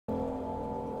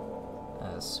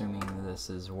assuming this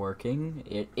is working.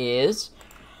 It is.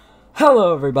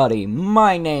 Hello everybody,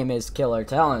 my name is Killer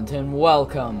Talent, and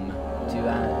welcome to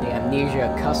the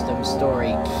Amnesia custom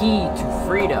story, Key to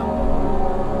Freedom.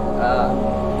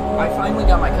 I finally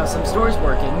got my custom stories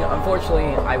working.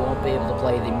 Unfortunately, I won't be able to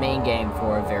play the main game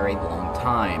for a very long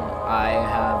time. I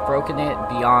have broken it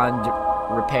beyond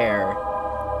repair,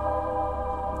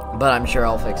 but I'm sure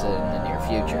I'll fix it in the near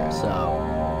future, so,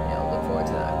 look forward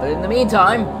to that. But in the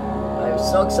meantime, I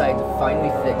was so excited to finally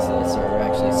fix this, or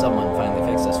actually someone finally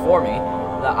fixed this for me,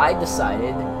 that I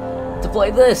decided to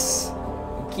play this!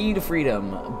 Key to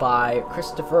Freedom by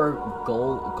Christopher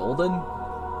Golden?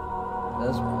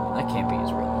 That can't be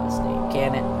his real last name,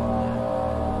 can it?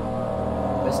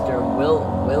 Mr.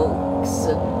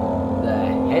 Wilkson, the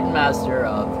headmaster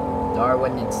of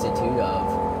Darwin Institute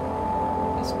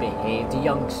of Misbehaved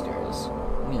Youngsters,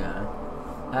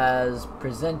 has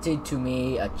presented to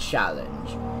me a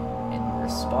challenge in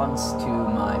response to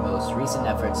my most recent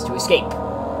efforts to escape.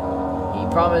 He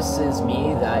promises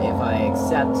me that if I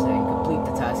accept and complete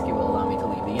the task, he will allow me to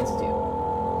leave the Institute.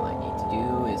 All I need to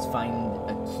do is find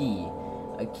a key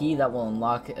that will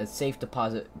unlock a safe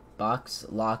deposit box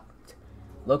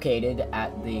located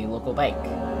at the local bank.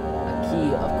 A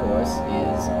key, of course,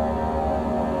 is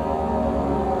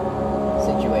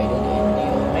situated in the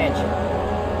old mansion.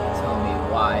 Tell me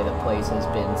why the place has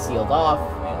been sealed off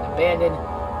and abandoned,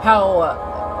 how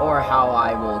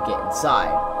I will get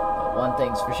inside. But one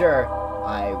thing's for sure,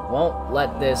 I won't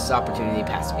let this opportunity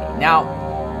pass me. Now,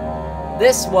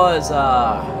 this was,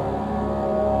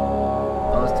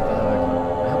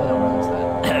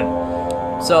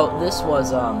 so this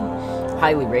was,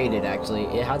 highly rated, actually.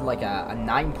 It had like a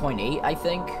 9.8, I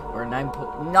think, or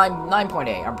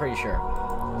 9.8, I'm pretty sure.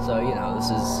 So,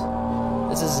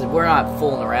 this is, we're not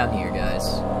fooling around here,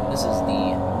 guys. This is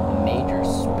the major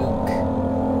spook.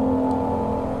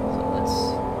 So let's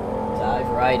dive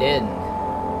right in.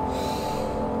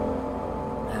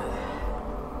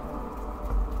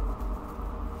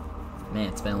 Man,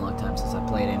 it's been a long time since I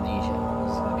played Amnesia.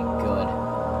 This is gonna be good.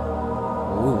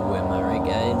 Ooh, am I right,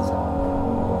 guys? Ooh.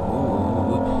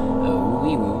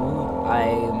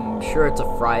 I'm sure it's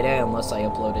a Friday, unless I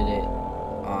uploaded it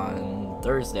on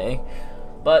Thursday.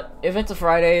 But if it's a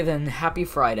Friday, then happy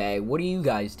Friday. What are you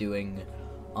guys doing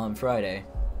on Friday?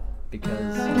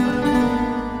 Because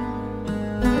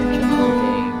Original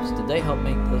Games, did they help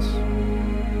make this?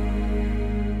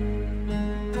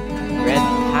 Red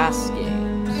Pass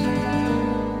Games.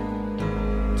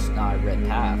 It's not a Red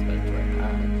Path, but it's Red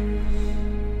Path.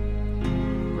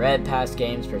 Red Pass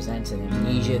Games presents an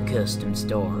Amnesia custom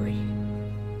story.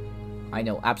 I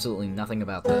know absolutely nothing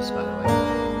about this, by the way.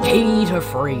 Key to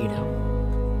Freedom.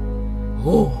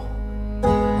 Ooh,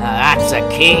 now that's a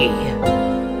key.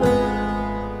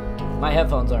 My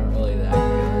headphones aren't really that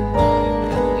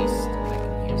good. At least I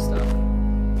can hear stuff.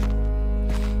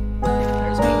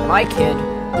 There's me. My kid.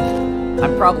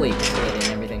 I'm probably a kid and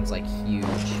everything's like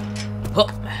huge. Huh.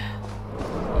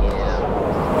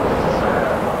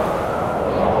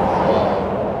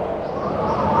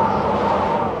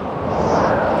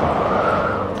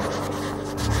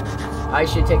 I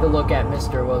should take a look at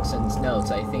Mr. Wilson's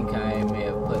notes. I think I may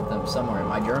have put them somewhere in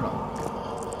my journal.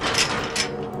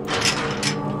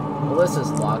 Well, this is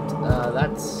locked.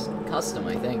 That's custom,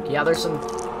 I think. Yeah, there's some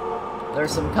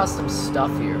custom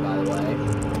stuff here, by the way.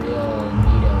 Real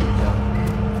neato junk.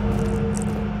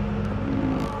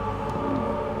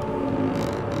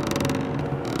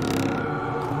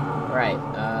 Right,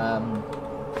 no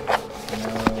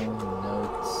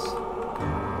notes.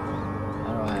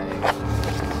 How do I...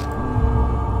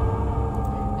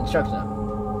 Instruction.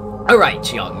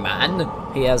 Alright, young man.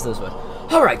 He has this one.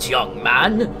 Alright, young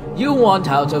man. You want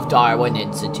out of Darwin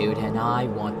Institute, and I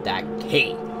want that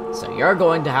key. So you're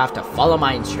going to have to follow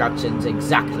my instructions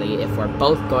exactly if we're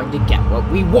both going to get what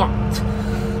we want.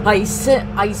 I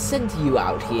sent you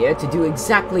out here to do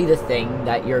exactly the thing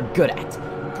that you're good at.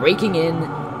 Breaking in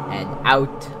and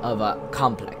out of a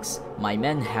complex. My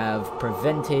men have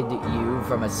prevented you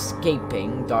from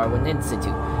escaping Darwin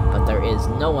Institute, but there is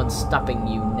no one stopping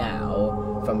you now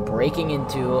from breaking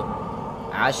into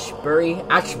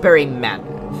Ashbury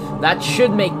Manor. That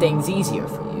should make things easier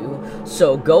for you.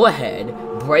 So go ahead,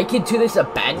 break into this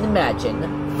abandoned mansion,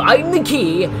 find the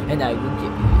key, and I will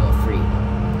give you your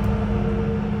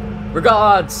freedom.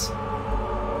 Regards,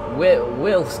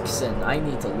 Wilkson. I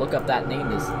need to look up that name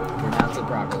to pronounce it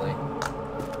properly.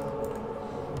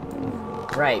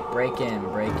 Right, break in.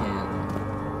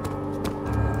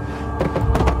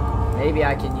 Maybe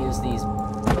I can use these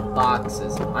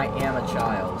boxes. I am a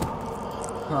child.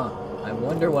 Huh. I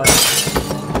wonder what...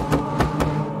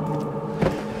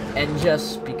 And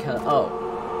just because, oh,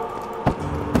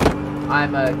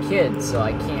 I'm a kid, so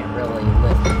I can't really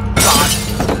lift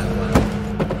boxes that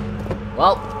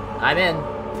well. Well, I'm in.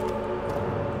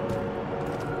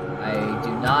 I do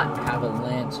not have a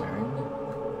lantern.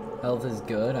 Health is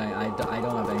good. I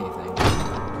don't have anything.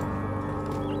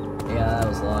 Yeah, that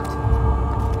was locked.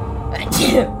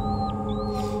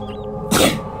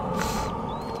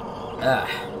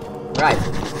 Right.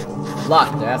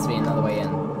 Locked. There has to be another way in.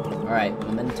 Alright,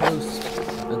 mementos.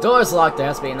 The door's locked. There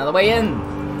has to be another way in.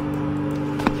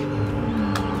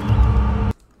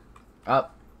 Oh.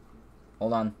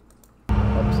 Hold on.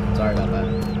 Oops. Sorry about that.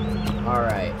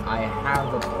 Alright. I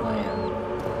have a plan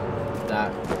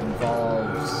that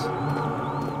involves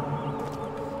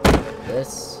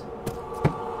this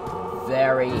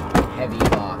very heavy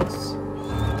box.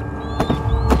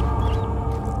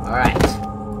 Alright.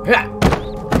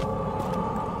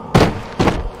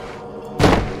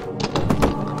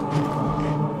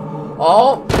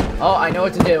 Oh! Oh, I know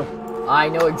what to do. I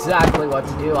know exactly what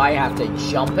to do. I have to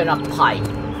jump in a pipe.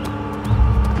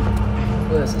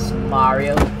 What is this,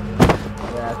 Mario? I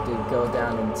have to go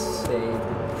down and save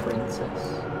the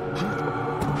princess.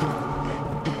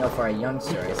 You know, for a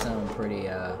youngster, I sound pretty, you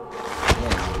know.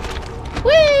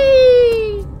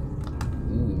 Whee!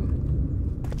 Ooh.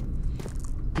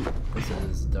 This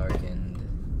is dark and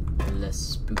less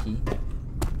spooky.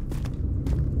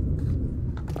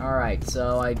 Alright,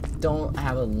 so I don't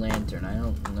have a lantern. I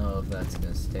don't know if that's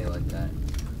gonna stay like that.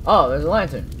 Oh, there's a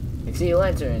lantern! I can see a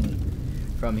lantern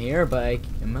from here, but I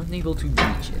am unable to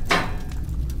reach it.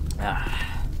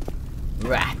 Ah.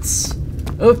 Rats.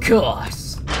 Of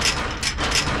course!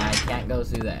 I can't go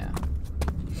through there.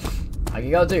 I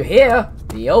can go through here!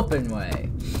 The open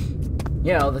way.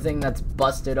 You know, the thing that's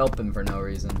busted open for no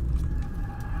reason.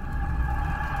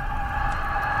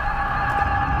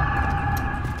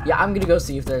 Yeah, I'm gonna go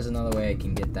see if there's another way I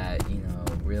can get that, you know,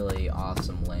 really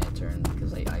awesome lantern,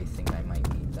 because I think I might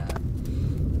need that.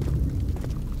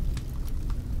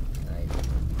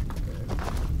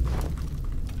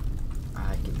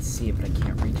 I can see it, but I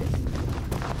can't reach it.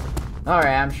 Alright,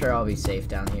 I'm sure I'll be safe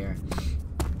down here.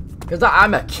 Because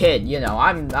I'm a kid, you know,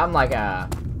 I'm like a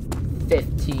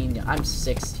 15, I'm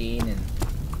 16, and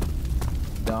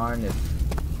darn if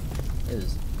it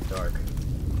is dark.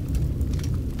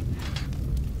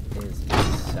 It is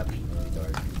exceptionally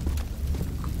dark.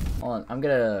 Hold on, I'm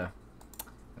gonna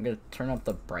turn up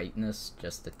the brightness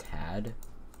just a tad.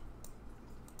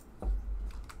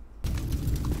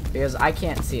 Because I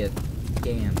can't see a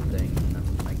damn thing.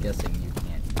 I'm guessing you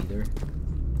can't either.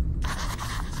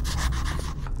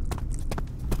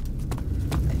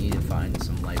 I need to find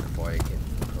some light before I can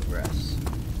progress.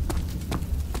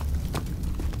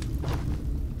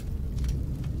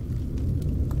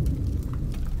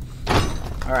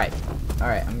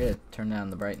 Alright, I'm gonna turn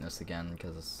down the brightness again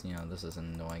because, you know, this is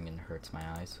annoying and hurts my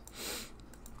eyes.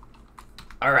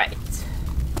 Alright.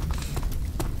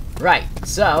 Right,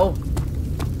 so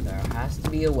there has to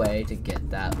be a way to get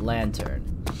that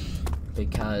lantern.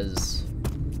 Because,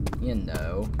 you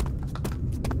know,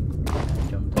 I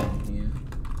jumped down here.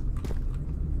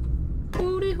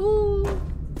 Hooty hoo!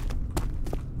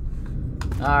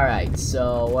 Alright,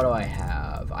 so what do I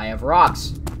have? I have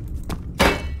rocks!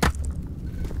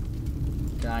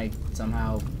 Can I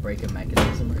somehow break a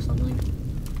mechanism or something?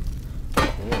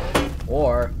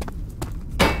 Or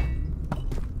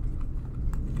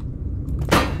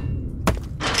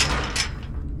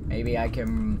maybe I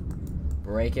can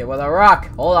break it with a rock.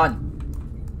 Hold on.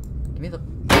 Give me the.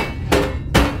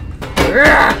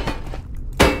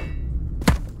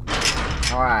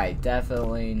 Alright,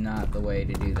 definitely not the way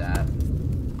to do that.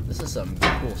 This is some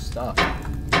cool stuff.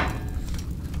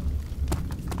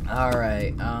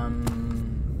 Alright,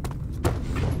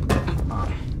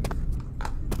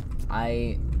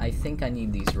 I think I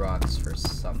need these rocks for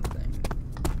something.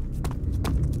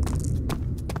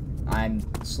 I'm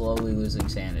slowly losing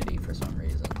sanity for some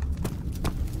reason.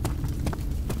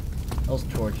 Those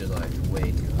torches are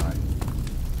way too hot.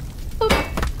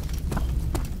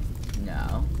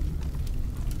 No.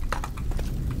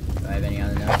 Do I have any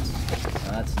other notes?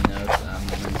 No, that's notes.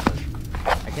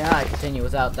 I cannot continue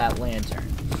without that lantern.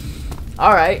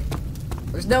 Alright.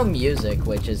 There's no music,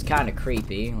 which is kind of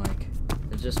creepy. Like,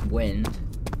 there's just wind.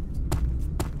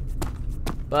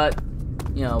 But,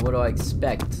 you know, what do I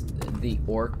expect? The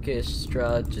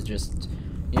orchestra to just,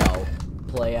 you know,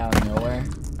 play out of nowhere?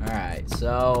 Alright,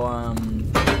 so,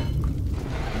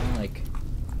 like...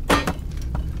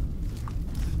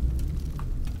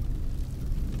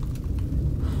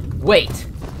 Wait!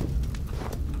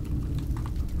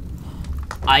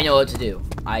 I know what to do.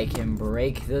 I can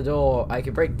break the door. I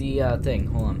can break the, thing.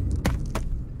 Hold on.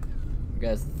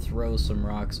 gotta throw some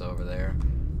rocks over there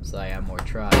so I have more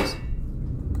tries.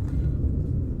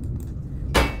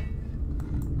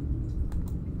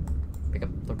 Pick up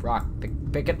the rock.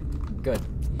 Pick it. Good.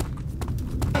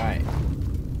 Alright.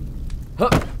 Huh.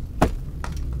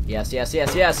 Yes, yes,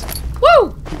 yes, yes!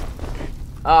 Woo!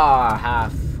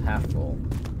 Ah, half full.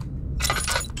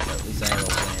 But at least I have a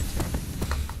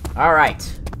lantern.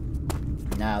 Alright.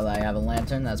 Now that I have a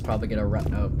lantern, that's probably gonna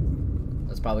run out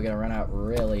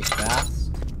really fast.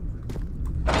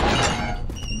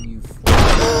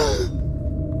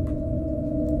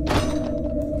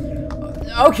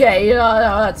 Okay, no,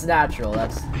 that's natural.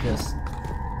 That's just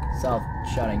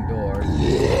self-shutting doors.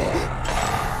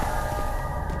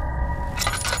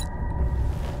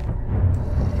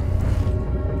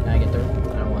 Can I get through? I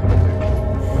don't want to get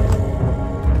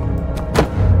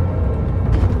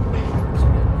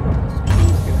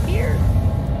through. Here.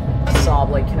 A saw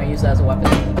blade. Can I use that as a weapon? I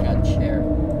got a chair.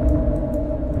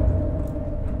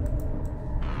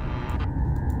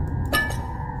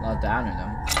 A lot down in them.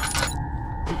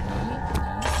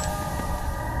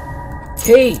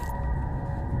 Key!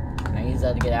 Can I use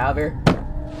that to get out of here?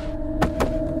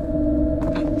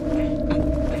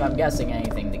 If I'm guessing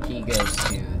anything, the key goes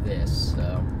to this,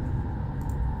 so...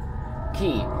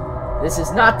 Key. This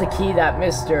is not the key that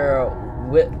Mr.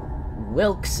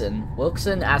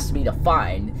 Wilson asked me to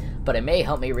find, but it may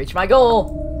help me reach my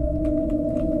goal!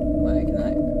 Wait, can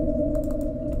I...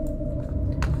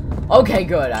 Okay,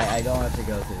 good. I don't have to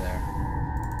go through there.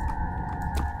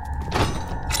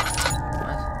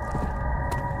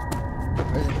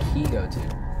 Where's the key go to?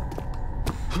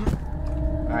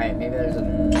 Alright, maybe there's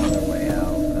another way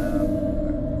out.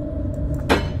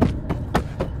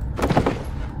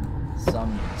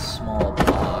 Some small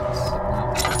box.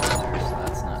 Not there, so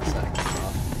that's not setting it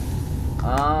off.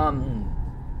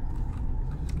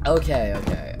 Okay.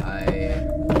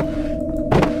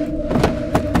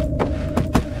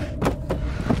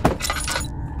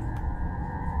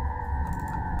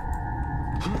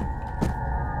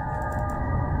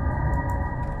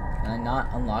 Can I not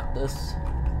unlock this?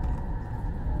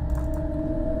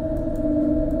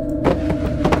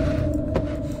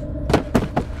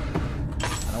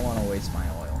 I don't want to waste my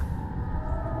oil.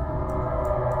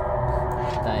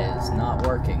 That is not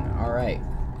working. Alright.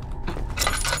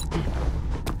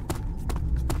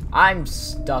 I'm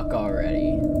stuck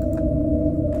already.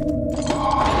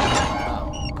 Oh.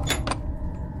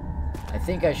 I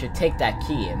think I should take that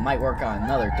key. It might work on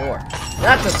another door.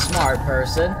 That's a smart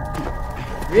person.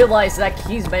 Realize that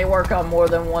keys may work on more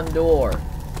than one door.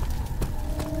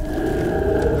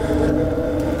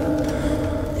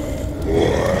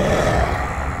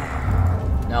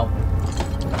 No.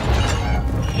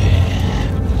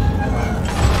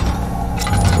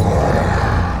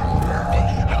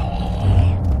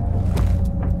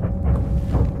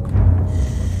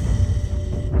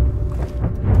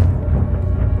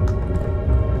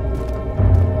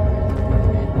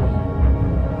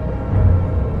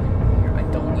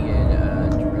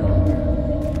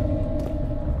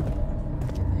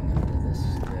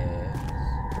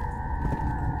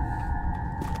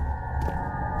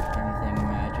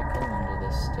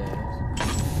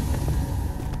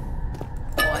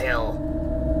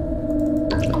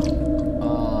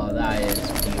 Oh, that is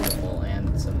beautiful,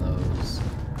 and some of those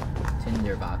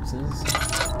tinder boxes.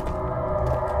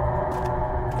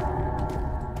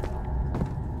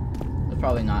 There's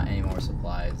probably not any more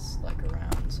supplies like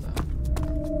around, so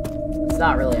it's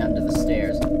not really under the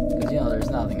stairs, because you know there's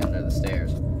nothing under the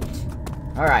stairs.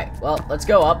 All right, well let's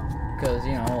go up, because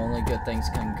you know only good things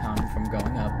can come from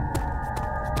going up.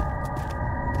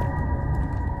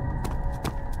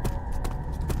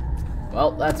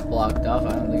 Well, that's blocked off.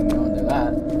 I don't think I'm going to do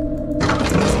that.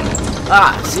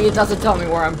 Ah, see, it doesn't tell me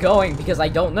where I'm going because I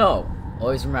don't know.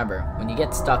 Always remember, when you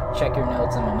get stuck, check your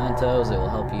notes and mementos. It will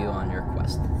help you on your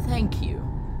quest. Thank you.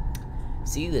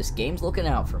 See, this game's looking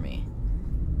out for me.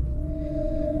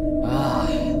 Ah,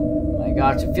 my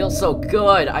gosh, it feels so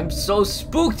good. I'm so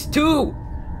spooked, too.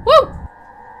 Woo!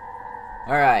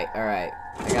 Alright. I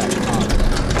gotta calm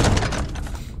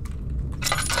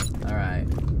down. Alright.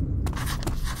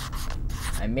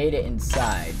 I made it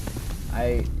inside.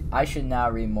 I should now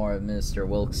read more of Mr.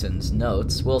 Wilson's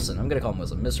notes. Wilson, I'm gonna call him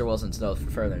Wilson. Mr. Wilson's notes for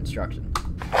further instruction.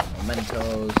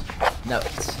 Mementos,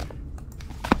 notes.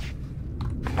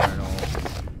 Journal,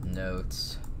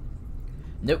 notes.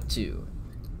 Note 2.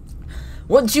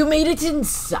 Once you made it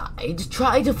inside,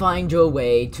 try to find your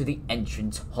way to the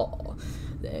entrance hall.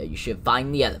 There you should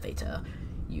find the elevator.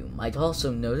 You might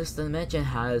also notice that the mansion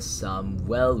has some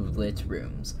well-lit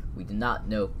rooms. We do not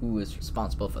know who is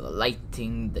responsible for the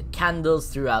lighting the candles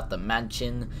throughout the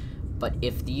mansion, but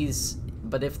if these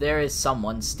But if there is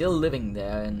someone still living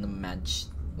there in the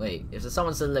if there's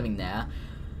someone still living there,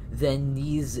 then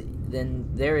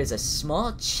there is a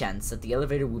small chance that the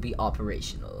elevator will be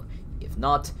operational. If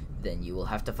not, then you will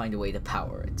have to find a way to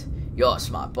power it. You're a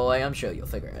smart boy, I'm sure you'll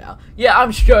figure it out. Yeah,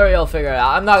 I'm sure you'll figure it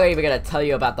out. I'm not even gonna tell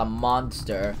you about the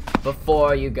monster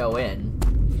before you go in.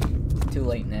 Too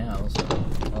late now, so...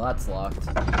 Well, that's locked.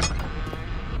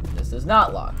 This is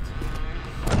not locked.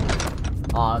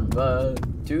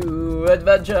 Onward to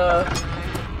adventure!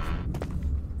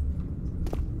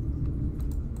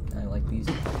 I like these.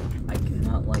 I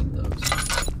cannot like those.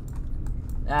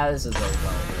 This is a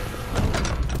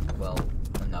well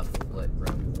enough lit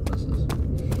room.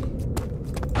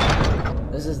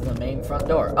 This is the main front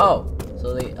door. Oh,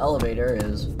 so the elevator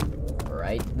is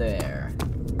right there.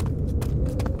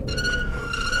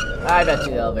 I bet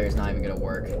you the elevator's not even gonna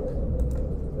work.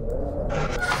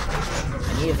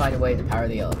 I need to find a way to power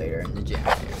the elevator and the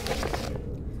generator.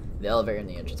 The elevator and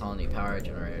the intertonic power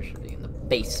generator should be in the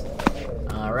basement.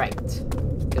 Alright.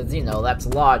 Because, you know, that's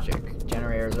logic.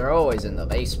 Generators are always in the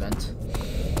basement.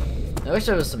 I wish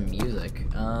there was some music.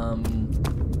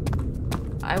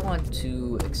 I want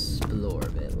to explore a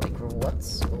bit. Like,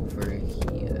 what's over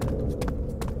here?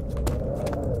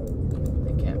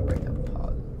 I can't bring up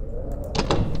pod.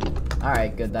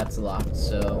 Alright, good, that's locked,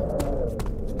 so...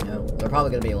 You know, they're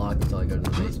probably gonna be locked until I go to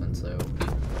the basement, so...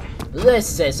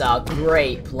 This is a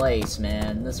great place,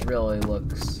 man. This really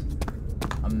looks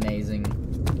amazing.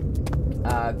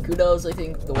 Kudos, I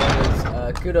think the word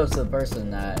is, kudos to the person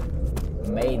that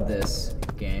made this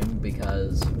game,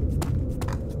 because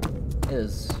it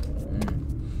is,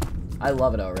 I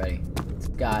love it already. It's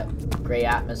got great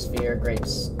atmosphere, great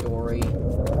story.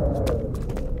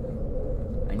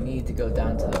 I need to go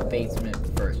down to the basement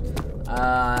first.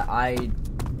 I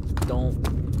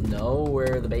don't know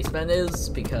where the basement is,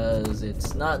 because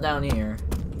it's not down here,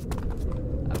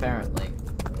 apparently.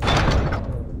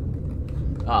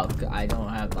 Oh, I don't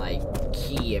have my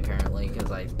key, apparently,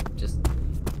 because I just,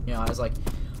 you know, I was like,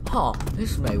 huh,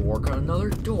 this may work on another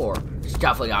door. It's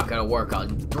definitely not gonna work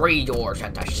on 3 doors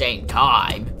at the same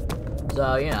time.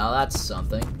 So, you know, that's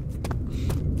something.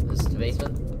 This is the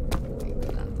basement. You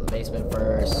go down to the basement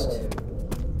first.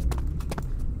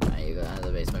 You go down to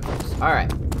the basement first.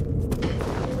 Alright.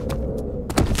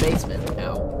 Basement.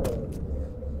 Ow.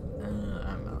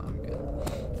 I'm good.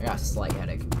 I got a slight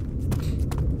headache.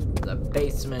 The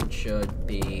basement should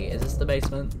be... Is this the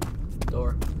basement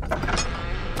door?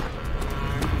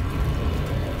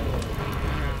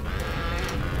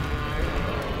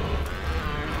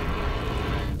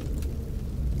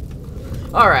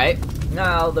 Alright,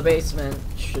 now the basement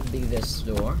should be this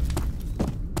door.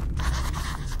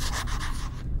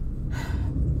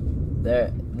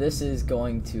 This is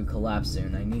going to collapse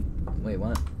soon. I need... Wait,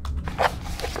 what?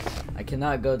 I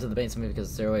cannot go to the basement because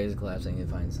the stairway is collapsing. I need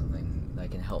to find something that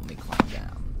can help me climb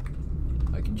down.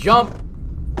 I can jump!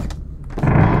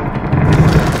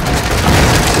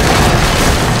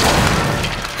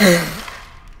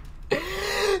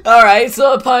 Alright,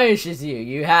 so it punishes you.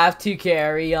 You have to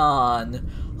carry on.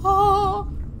 Oh.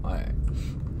 Alright.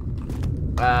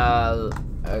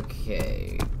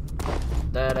 Okay.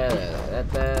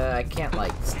 I can't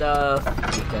like stuff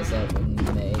because that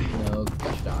wouldn't make no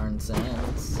gosh darn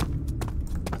sense.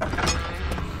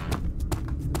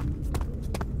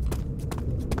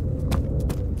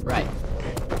 Right.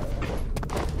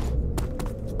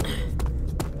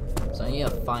 So I need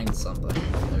to find something.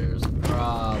 There's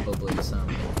probably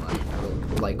something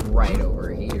like right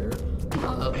over here.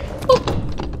 No.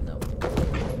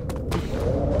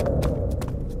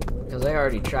 Because I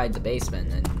already tried the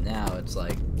basement and now it's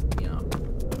like, you know.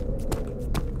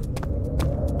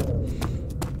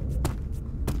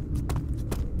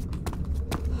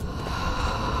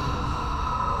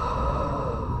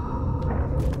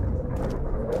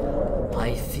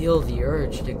 I feel the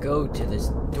urge to go to this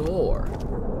door.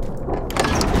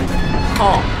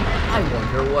 Oh, I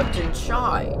wonder what's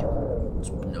inside. It's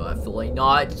definitely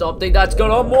not something that's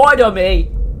gonna murder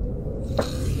me.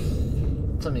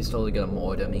 Somebody's totally gonna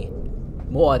murder me.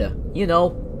 Murder, you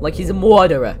know, like he's a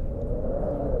murderer.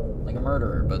 Like a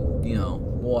murderer, but, you know,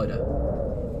 murder.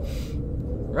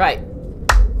 Right.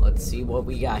 Let's see what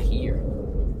we got here.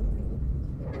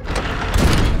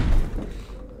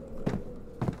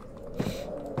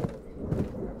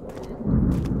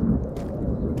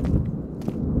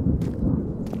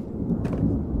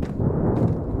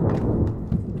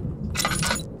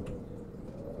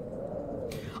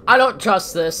 I don't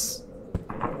trust this.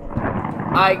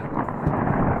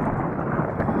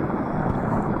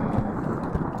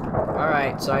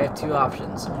 Alright, so I have 2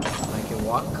 options. I can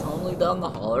walk calmly down the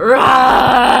hall.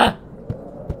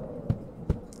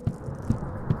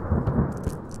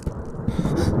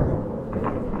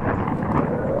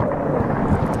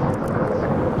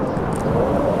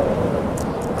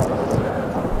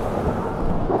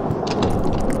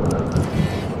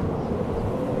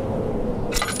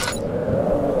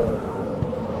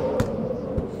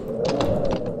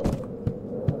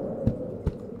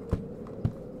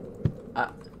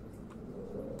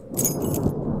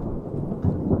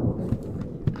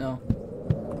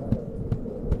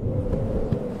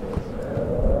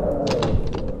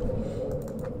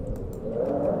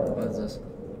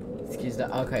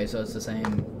 Okay, so it's the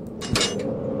same.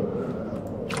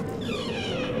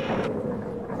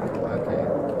 Okay,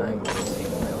 I'm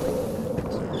wasting really.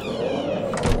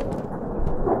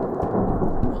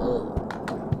 Well,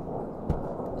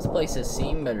 this place has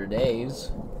seen better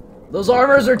days. Those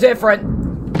armors are different!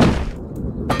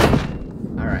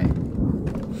 Alright.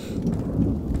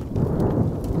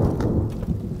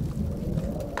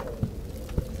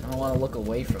 I don't want to look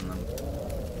away from them.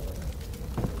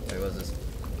 Wait, what was this?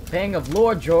 Paying of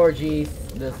Lord Georgie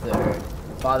III,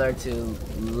 father to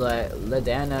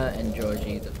Ledana and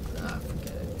Georgie the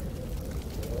forget it.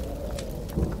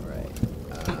 Right.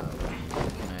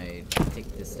 Can I take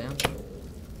this down?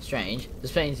 Strange.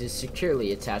 This painting is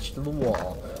securely attached to the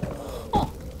wall. Huh.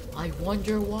 I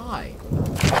wonder why.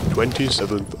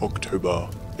 27th October,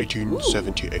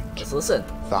 1878. Ooh. Let's listen.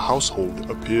 The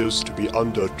household appears to be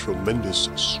under tremendous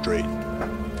strain.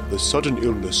 The sudden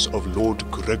illness of Lord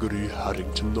Gregory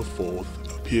Harrington IV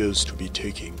appears to be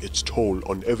taking its toll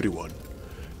on everyone,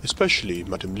 especially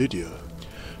Madame Lydia.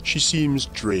 She seems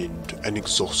drained and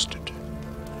exhausted.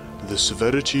 The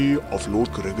severity of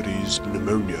Lord Gregory's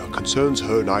pneumonia concerns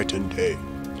her night and day.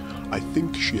 I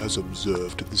think she has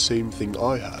observed the same thing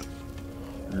I have.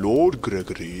 Lord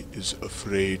Gregory is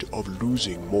afraid of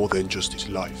losing more than just his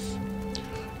life.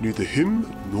 Neither him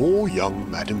nor young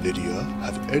Madame Lydia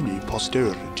have any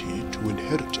posterity to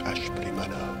inherit Ashbury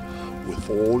Manor, with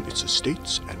all its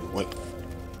estates and wealth.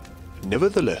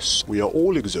 Nevertheless, we are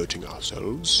all exerting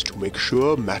ourselves to make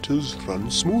sure matters run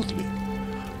smoothly.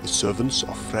 The servants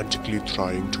are frantically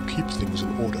trying to keep things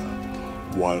in order,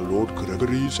 while Lord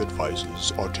Gregory's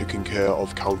advisors are taking care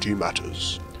of county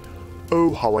matters.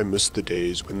 Oh, how I miss the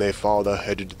days when their father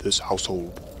headed this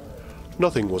household.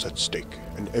 Nothing was at stake,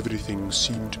 and everything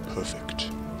seemed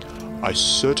perfect. I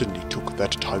certainly took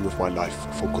that time of my life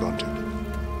for granted.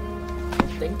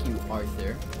 Thank you,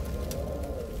 Arthur.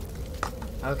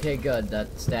 Okay, good. That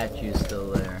statue's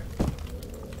still there.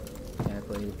 Can I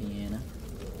play the piano?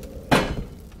 I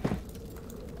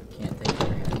can't take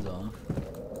your hands off.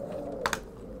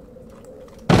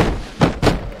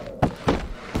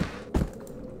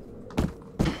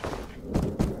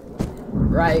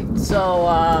 Right, so,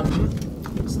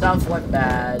 stuff went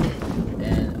bad,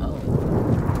 and,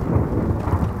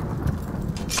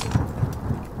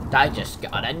 I just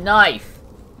got a knife!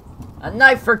 A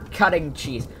knife for cutting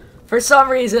cheese. For some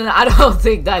reason, I don't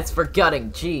think that's for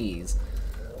cutting cheese.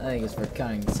 I think it's for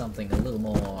cutting something a little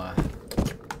more...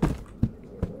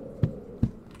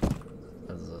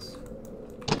 What is this?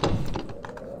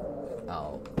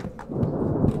 Oh.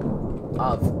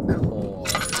 Of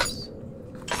course.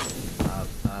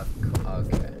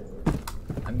 Okay.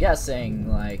 I'm guessing,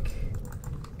 like...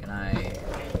 Can I...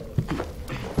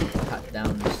 cut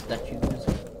down the statues?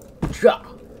 Cha!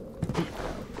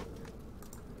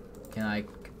 Can I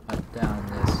cut down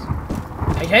this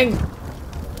painting?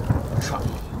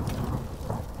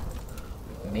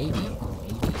 Maybe, hold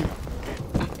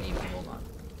on.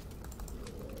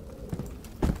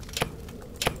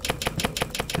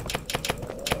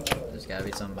 There's gotta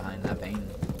be something behind that painting.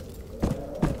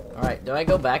 Alright, do I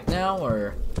go back now,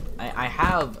 or... I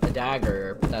have a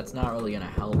dagger, but that's not really gonna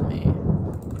help me.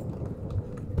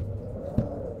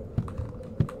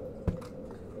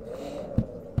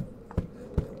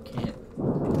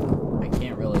 I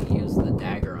can't really use the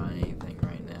dagger on anything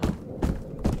right now.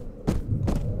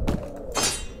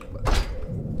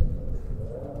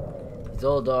 These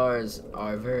old doors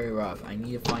are very rough. I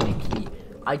need to find a key.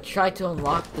 I tried to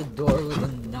unlock the door with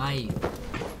a knife.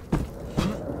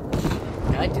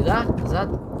 Can I do that? Is that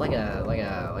like a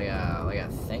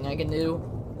thing I can do?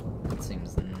 That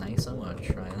seems nice. I'm gonna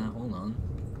try that. Hold on.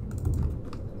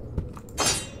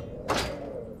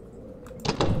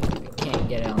 I can't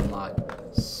get it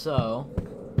unlocked. So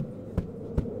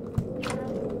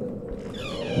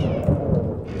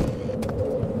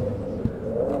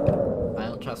I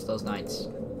don't trust those knights.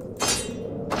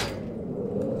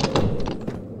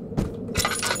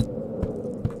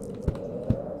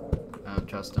 I don't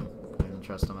trust them. I don't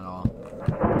trust them at all.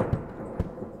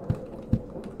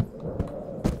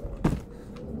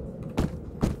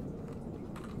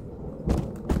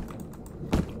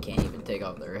 Can't even take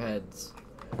off their heads.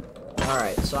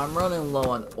 Alright, so I'm running low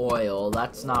on oil.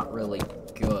 That's not really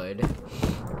good.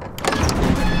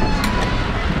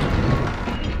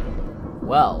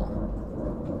 Well.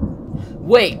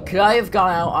 Wait, could I have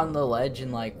gone out on the ledge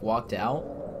and, like, walked out?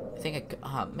 I think I could.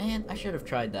 Ah, man, I should have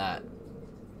tried that.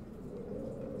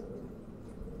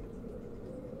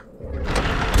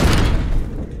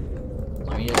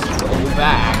 Let me just go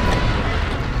back.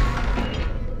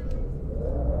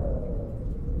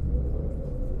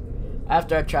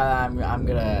 after I try that, I'm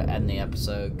gonna end the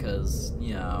episode, because,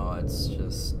 you know, it's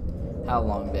just how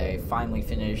long they finally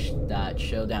finished that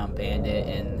Showdown Bandit,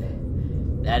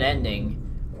 and that ending.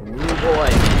 Ooh boy,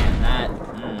 man,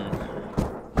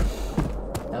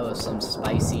 that was some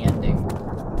spicy ending. I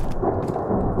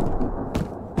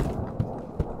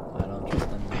don't trust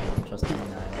them, I don't trust them,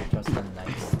 I don't trust them,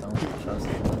 Knights. Don't trust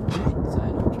them, Knights. I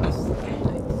don't trust them,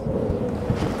 Knights.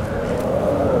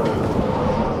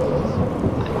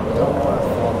 I don't want to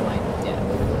fall to my death.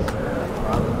 I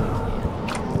probably can.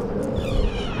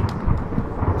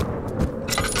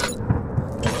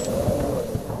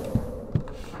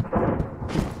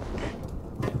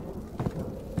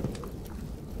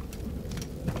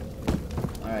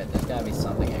 Alright, there's gotta be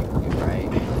something I can do, right?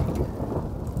 Like,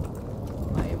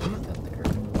 am I able to cut the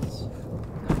curtains? No.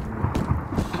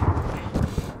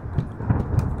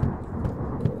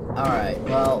 Alright,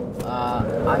 well,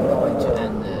 I'm going to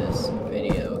end this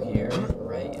video here,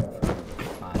 right in front of the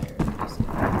fire.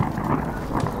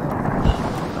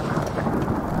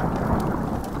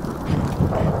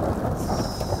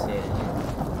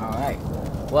 Alright.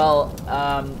 Well,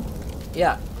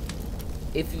 yeah.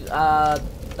 If you,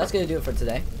 that's gonna do it for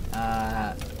today.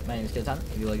 My name is Kitan.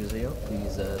 If you like this video,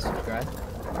 please subscribe.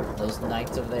 Those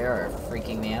knights over there are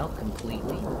freaking me out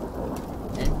completely.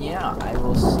 And yeah, I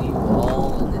will see you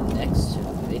all in the next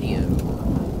video.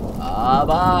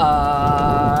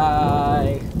 Bye-bye!